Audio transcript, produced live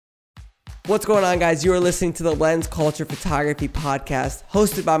What's going on, guys? You are listening to the Lens Culture Photography Podcast,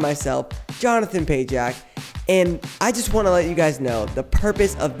 hosted by myself, Jonathan Pajak. And I just want to let you guys know the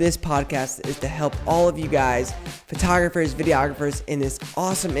purpose of this podcast is to help all of you guys, photographers, videographers in this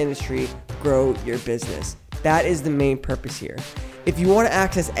awesome industry, grow your business. That is the main purpose here. If you want to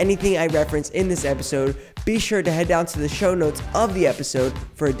access anything I reference in this episode, be sure to head down to the show notes of the episode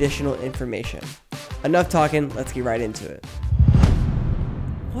for additional information. Enough talking, let's get right into it.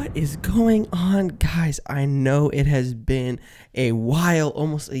 What is going on, guys? I know it has been a while,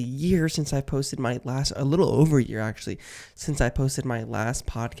 almost a year since I posted a little over a year actually, since I posted my last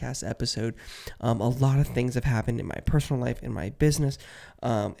podcast episode. A lot of things have happened in my personal life, in my business,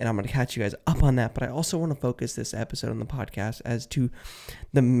 and I'm going to catch you guys up on that. But I also want to focus this episode on the podcast as to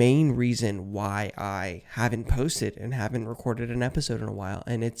the main reason why I haven't posted and haven't recorded an episode in a while,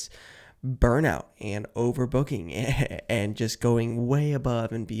 and it's burnout and overbooking and just going way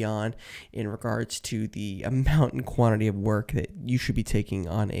above and beyond in regards to the amount and quantity of work that you should be taking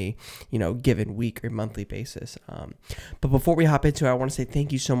on a given week or monthly basis. But before we hop into it, I want to say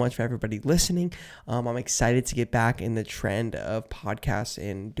thank you so much for everybody listening. I'm excited to get back in the trend of podcasts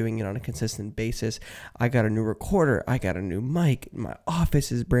and doing it on a consistent basis. I got a new recorder, I got a new mic, my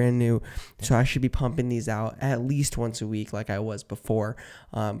office is brand new, so I should be pumping these out at least once a week like I was before.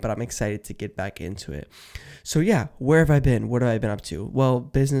 But I'm excited to get back into it. So yeah, where have I been? What have I been up to? Well,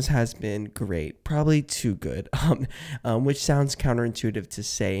 business has been great, probably too good, which sounds counterintuitive to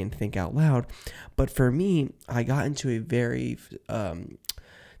say and think out loud. But for me, I got into a very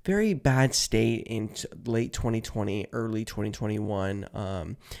bad state in late 2020, early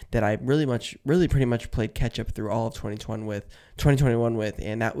 2021, that I really pretty much played catch up through all of 2021 with,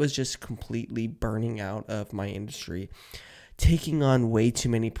 and that was just completely burning out of my industry, taking on way too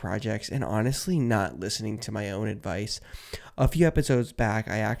many projects, and honestly not listening to my own advice. A few episodes back,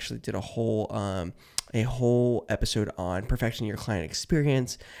 I actually did a whole episode on perfecting your client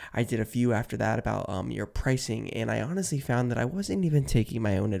experience. I did a few after that about your pricing, and I honestly found that I wasn't even taking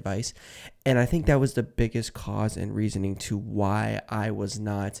my own advice, and I think that was the biggest cause and reasoning to why I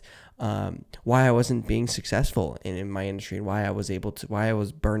wasn't being successful in my industry, and why I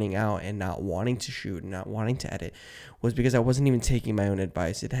was burning out and not wanting to shoot and not wanting to edit, was because I wasn't even taking my own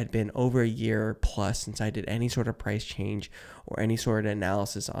advice. It had been over a year plus since I did any sort of price change or any sort of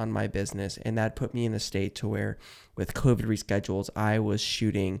analysis on my business, and that put me in a state to where, with COVID reschedules, I was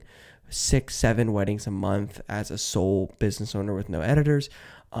shooting 6-7 weddings a month as a sole business owner with no editors.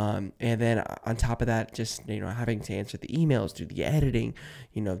 And then on top of that, just, having to answer the emails, do the editing,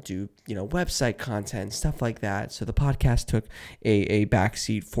 do website content, stuff like that. So the podcast took a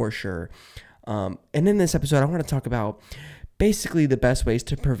backseat for sure. And in this episode, I want to talk about basically the best ways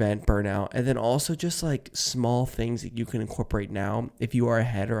to prevent burnout, and then also just like small things that you can incorporate now if you are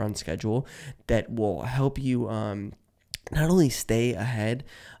ahead or on schedule that will help you not only stay ahead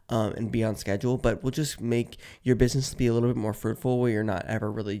and be on schedule, but will just make your business be a little bit more fruitful, where you're not ever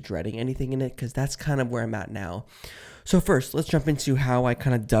really dreading anything in it, because that's kind of where I'm at now. So first, let's jump into how I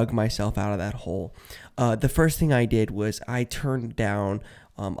kind of dug myself out of that hole. The first thing I did was I turned down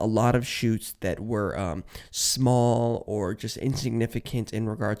a lot of shoots that were small or just insignificant in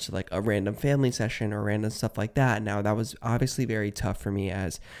regards to like a random family session or random stuff like that. Now, that was obviously very tough for me,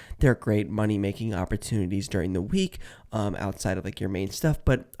 as they're great money-making opportunities during the week outside of like your main stuff.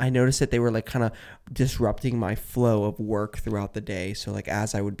 But I noticed that they were like kind of disrupting my flow of work throughout the day. So like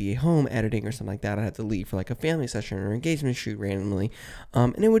as I would be home editing or something like that, I had to leave for like a family session or engagement shoot randomly,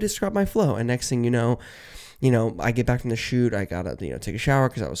 and it would disrupt my flow. And next thing you know, I get back from the shoot, I gotta, take a shower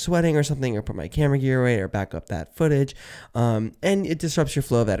because I was sweating or something, or put my camera gear away or back up that footage, and it disrupts your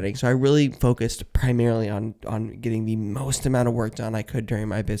flow of editing. So I really focused primarily on getting the most amount of work done I could during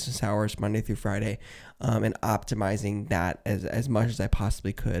my business hours, Monday through Friday, and optimizing that as much as I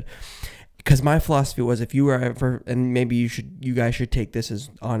possibly could. Because my philosophy was, if you were ever, and maybe you guys should take this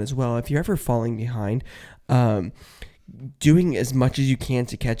on as well, if you're ever falling behind, doing as much as you can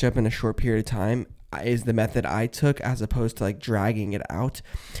to catch up in a short period of time is the method I took, as opposed to like dragging it out.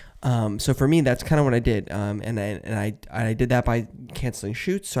 So for me, that's kind of what I did. And I did that by canceling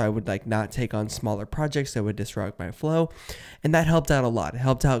shoots. So I would like not take on smaller projects that would disrupt my flow. And that helped out a lot. It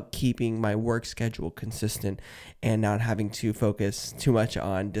helped out keeping my work schedule consistent and not having to focus too much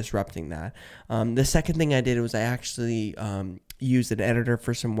on disrupting that. The second thing I did was I actually, used an editor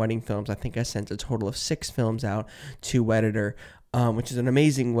for some wedding films. I think I sent a total of 6 films out to Wedditor, which is an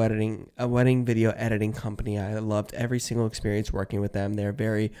amazing wedding video editing company. I loved every single experience working with them. They're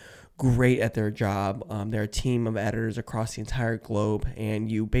very great at their job. They're a team of editors across the entire globe,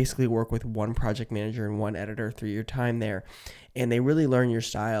 and you basically work with one project manager and one editor through your time there, and they really learn your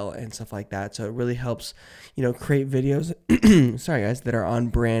style and stuff like that. So it really helps, create videos, sorry guys, that are on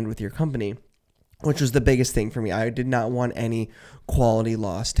brand with your company, which was the biggest thing for me. I did not want any quality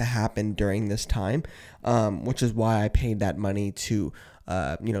loss to happen during this time, which is why I paid that money to,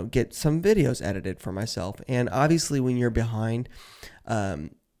 get some videos edited for myself. And obviously when you're behind,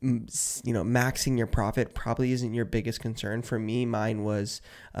 maxing your profit probably isn't your biggest concern. For me, mine was,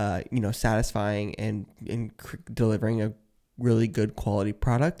 satisfying and delivering a really good quality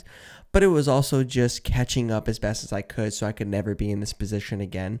product, but it was also just catching up as best as I could so I could never be in this position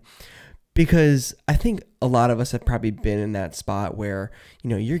again. Because I think a lot of us have probably been in that spot where,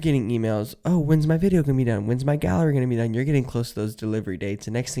 you're getting emails, oh, when's my video going to be done? When's my gallery going to be done? You're getting close to those delivery dates.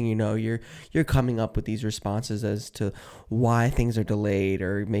 And next thing you know, you're coming up with these responses as to why things are delayed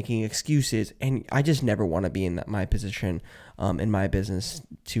or making excuses. And I just never want to be in my position in my business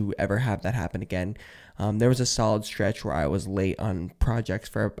to ever have that happen again. There was a solid stretch where I was late on projects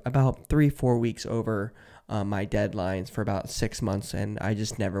for about 3-4 weeks over my deadlines for about 6 months, and I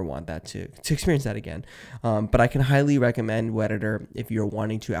just never want that to experience that again. But I can highly recommend Wedditor if you're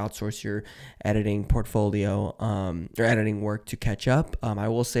wanting to outsource your editing portfolio or editing work to catch up. I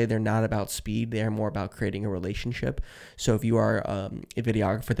will say they're not about speed; they're more about creating a relationship. So if you are a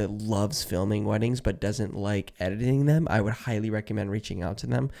videographer that loves filming weddings but doesn't like editing them, I would highly recommend reaching out to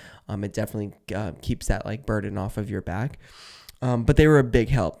them. It definitely keeps that burden off of your back. But they were a big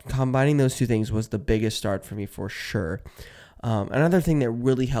help. Combining those two things was the biggest start for me for sure. Another thing that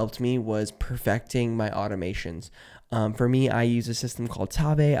really helped me was perfecting my automations. For me, I use a system called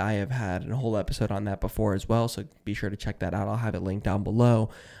Tave. I have had a whole episode on that before as well, so be sure to check that out. I'll have it linked down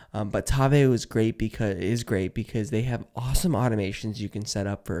below. But Tave is great because they have awesome automations you can set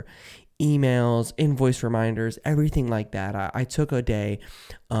up for emails, invoice reminders, everything like that. I took a day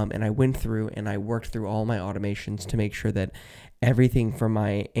and I went through and I worked through all my automations to make sure that everything from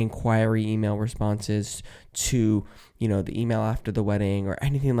my inquiry email responses to, the email after the wedding or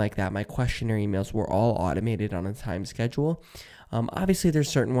anything like that, my questionnaire emails were all automated on a time schedule. Obviously, there's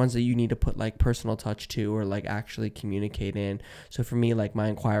certain ones that you need to put personal touch to or actually communicate in. So for me, my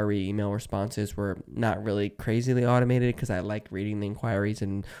inquiry email responses were not really crazily automated because I like reading the inquiries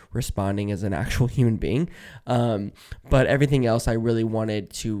and responding as an actual human being. But everything else, I really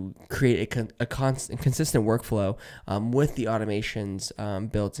wanted to create a consistent workflow with the automations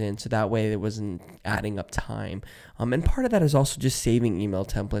built in. So that way it wasn't adding up time. And part of that is also just saving email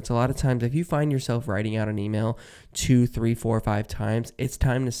templates. A lot of times, if you find yourself writing out an email 2, 3, 4, 5 times, it's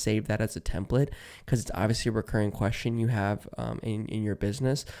time to save that as a template because it's obviously a recurring question you have in your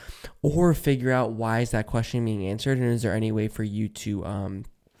business, or figure out why is that question being answered and is there any way for you to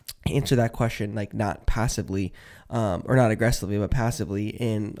answer that question not passively or not aggressively but passively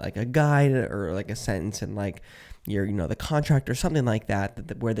in a guide or a sentence in your the contract or something like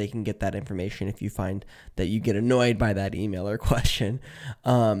that where they can get that information if you find that you get annoyed by that email or question.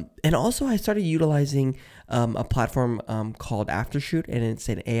 And also I started utilizing a platform called Aftershoot, and it's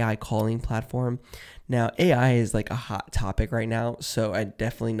an AI calling platform. Now AI is a hot topic right now, so I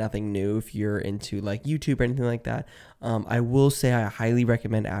definitely nothing new if you're into YouTube or anything like that. I will say I highly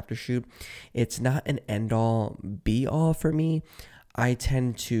recommend Aftershoot. It's not an end all be all for me. I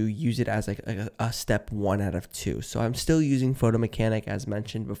tend to use it as a step 1 out of 2. So I'm still using Photo Mechanic as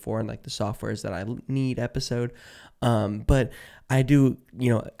mentioned before in the softwares that I need episode. But I do,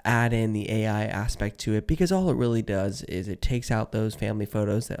 add in the AI aspect to it because all it really does is it takes out those family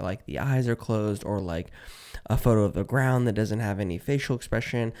photos that the eyes are closed or a photo of the ground that doesn't have any facial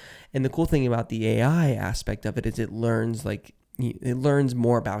expression. And the cool thing about the AI aspect of it is it learns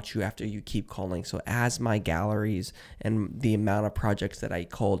more about you after you keep calling. So as my galleries and the amount of projects that I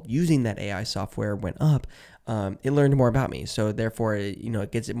called using that AI software went up, it learned more about me. So therefore,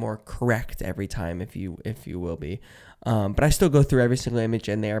 it gets it more correct every time, if you will be. But I still go through every single image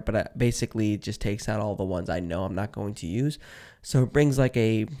in there, but basically it just takes out all the ones I know I'm not going to use. So it brings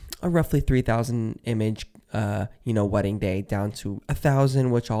a roughly 3,000 image, wedding day down to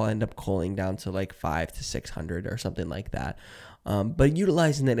 1,000, which I'll end up calling down to 500 to 600 or something like that. But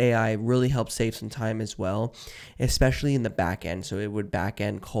utilizing that AI really helped save some time as well, especially in the back end. So it would back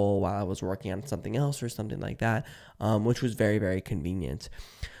end call while I was working on something else or something like that, which was very, very convenient.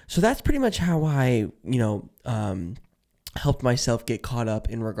 So that's pretty much how I, helped myself get caught up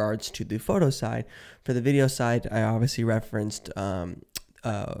in regards to the photo side. For the video side, I obviously referenced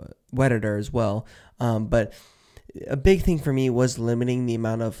Wedditor as well. But a big thing for me was limiting the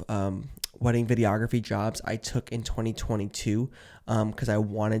amount of wedding videography jobs I took in 2022 because I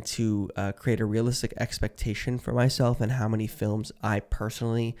wanted to create a realistic expectation for myself and how many films I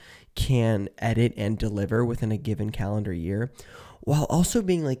personally can edit and deliver within a given calendar year, while also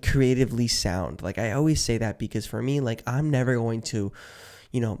being like creatively sound. Like I always say that because for me, like I'm never going to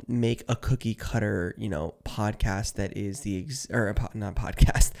make a cookie cutter, podcast that is not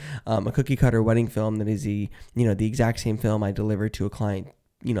podcast, a cookie cutter wedding film that is the exact same film I delivered to a client,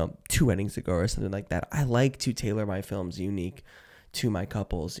 2 weddings ago or something like that. I like to tailor my films unique to my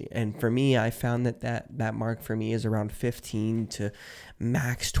couples. And for me, I found that mark for me is around 15 to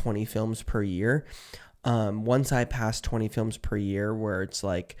max 20 films per year. Once I pass 20 films per year, where it's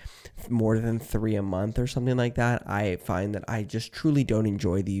like more than 3 a month or something like that, I find that I just truly don't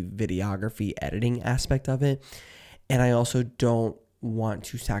enjoy the videography editing aspect of it. And I also don't want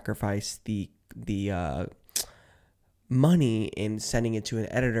to sacrifice the money in sending it to an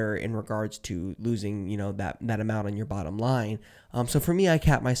editor in regards to losing, that amount on your bottom line. So for me, I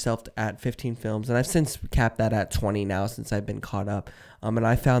capped myself at 15 films, and I've since capped that at 20 now since I've been caught up. And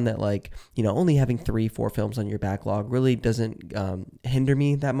I found that only having 3-4 films on your backlog really doesn't hinder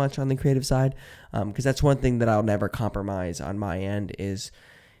me that much on the creative side. Because that's one thing that I'll never compromise on my end is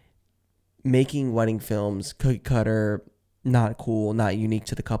making wedding films cookie cutter, not cool, not unique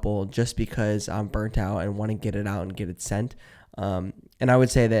to the couple, just because I'm burnt out and want to get it out and get it sent. And I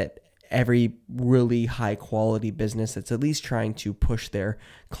would say that every really high quality business that's at least trying to push their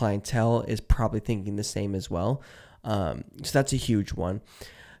clientele is probably thinking the same as well. So that's a huge one.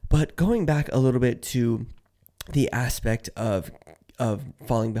 But going back a little bit to the aspect of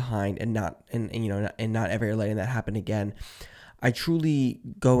falling behind and not ever letting that happen again, I truly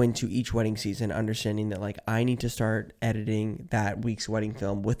go into each wedding season understanding that I need to start editing that week's wedding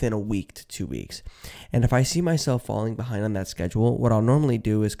film within a week to 2 weeks. And if I see myself falling behind on that schedule, what I'll normally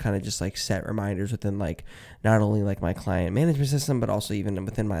do is kind of just set reminders within not only my client management system, but also even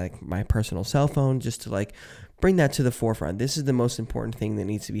within my personal cell phone, just to bring that to the forefront. This is the most important thing that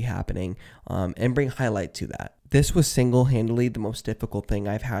needs to be happening, and bring highlight to that. This was single-handedly the most difficult thing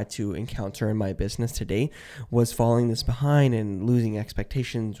I've had to encounter in my business to date, was falling this behind and losing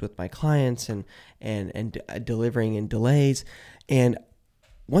expectations with my clients and delivering in delays. And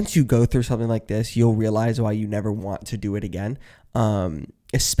once you go through something like this, you'll realize why you never want to do it again.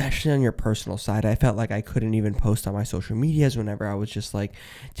 Especially on your personal side. I felt like I couldn't even post on my social medias whenever I was just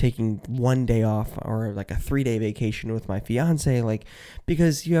taking 1 day off or a 3-day vacation with my fiance,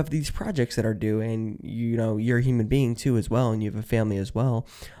 because you have these projects that are due, and you're a human being too as well, and you have a family as well.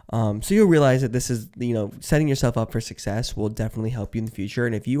 So you'll realize that this is, setting yourself up for success will definitely help you in the future.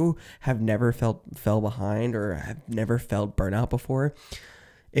 And if you have never fell behind or have never felt burnout before,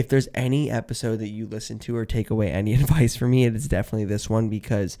 if there's any episode that you listen to or take away any advice from me, it is definitely this one,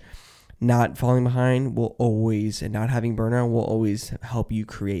 because not falling behind will always, and not having burnout will always help you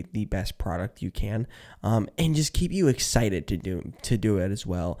create the best product you can, and just keep you excited to do it as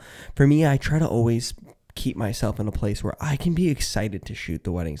well. For me, I try to always keep myself in a place where I can be excited to shoot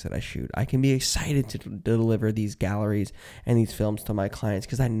the weddings that I shoot. I can be excited to deliver these galleries and these films to my clients,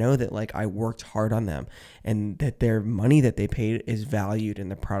 because I know that I worked hard on them, and that their money that they paid is valued in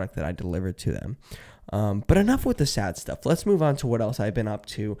the product that I delivered to them. But enough with the sad stuff. Let's move on to what else I've been up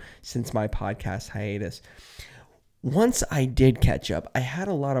to since my podcast hiatus. Once I did catch up, I had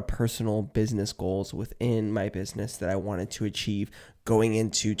a lot of personal business goals within my business that I wanted to achieve going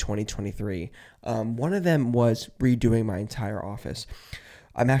into 2023. One of them was redoing my entire office.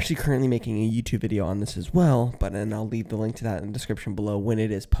 I'm actually currently making a YouTube video on this as well, and I'll leave the link to that in the description below when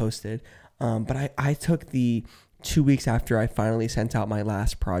it is posted. But I took the 2 weeks after I finally sent out my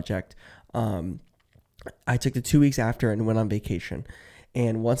last project. I took the 2 weeks after and went on vacation.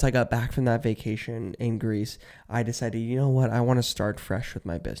 And once I got back from that vacation in Greece, I decided, you know what, I want to start fresh with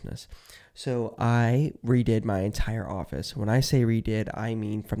my business. So I redid my entire office. When I say redid, I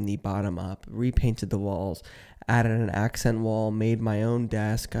mean from the bottom up, repainted the walls, added an accent wall, made my own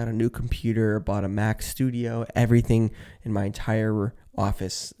desk, got a new computer, bought a Mac Studio. Everything in my entire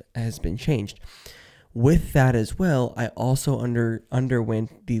office has been changed. With that as well, I also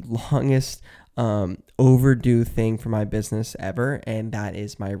underwent the longest overdue thing for my business ever, and that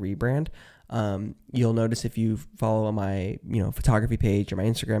is my rebrand. You'll notice if you follow my photography page or my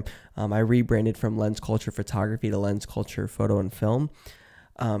Instagram, I rebranded from Lens Culture Photography to Lens Culture Photo and Film.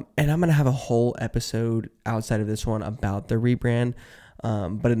 And I'm going to have a whole episode outside of this one about the rebrand.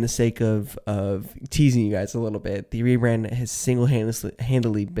 But in the sake of teasing you guys a little bit, the rebrand has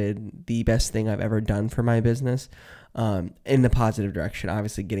single-handedly been the best thing I've ever done for my business. in the positive direction.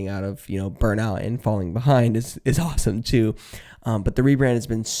 Obviously, getting out of burnout and falling behind is awesome too. But the rebrand has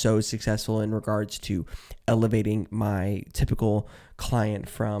been so successful in regards to elevating my typical client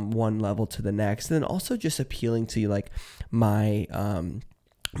from one level to the next, and then also just appealing to like my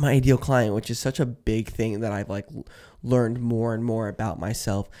ideal client, which is such a big thing that I've like learned more and more about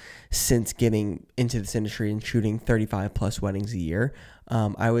myself since getting into this industry and shooting 35 plus weddings a year.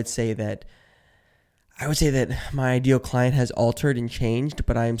 I would say that my ideal client has altered and changed,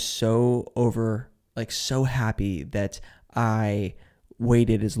 but I am so happy that I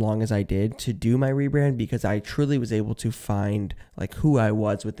waited as long as I did to do my rebrand, because I truly was able to find like who I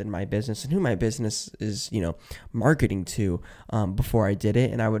was within my business and who my business is, marketing to before I did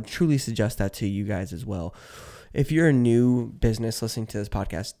it. And I would truly suggest that to you guys as well. If you're a new business listening to this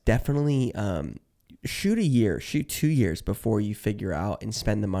podcast, definitely shoot 2 years before you figure out and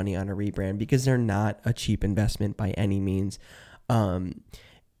spend the money on a rebrand, because they're not a cheap investment by any means.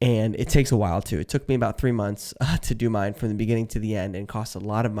 And it takes a while too. It took me about 3 months to do mine from the beginning to the end, and cost a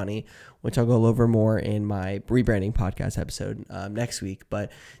lot of money, which I'll go over more in my rebranding podcast episode next week.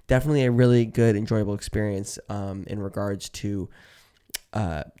 But definitely a really good, enjoyable experience in regards to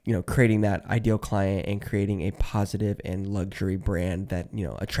creating that ideal client and creating a positive and luxury brand that,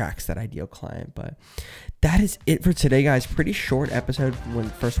 attracts that ideal client. But that is it for today, guys. Pretty short episode,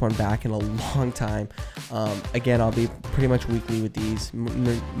 first one back in a long time. Again, I'll be pretty much weekly with these.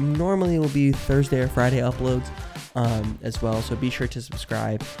 Normally it will be Thursday or Friday uploads as well. So be sure to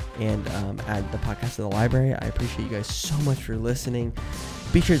subscribe and add the podcast to the library. I appreciate you guys so much for listening.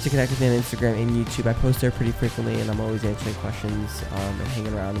 Be sure to connect with me on Instagram and YouTube. I post there pretty frequently, and I'm always answering questions and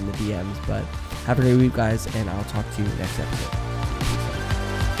hanging around in the DMs. But have a great week, guys, and I'll talk to you next episode.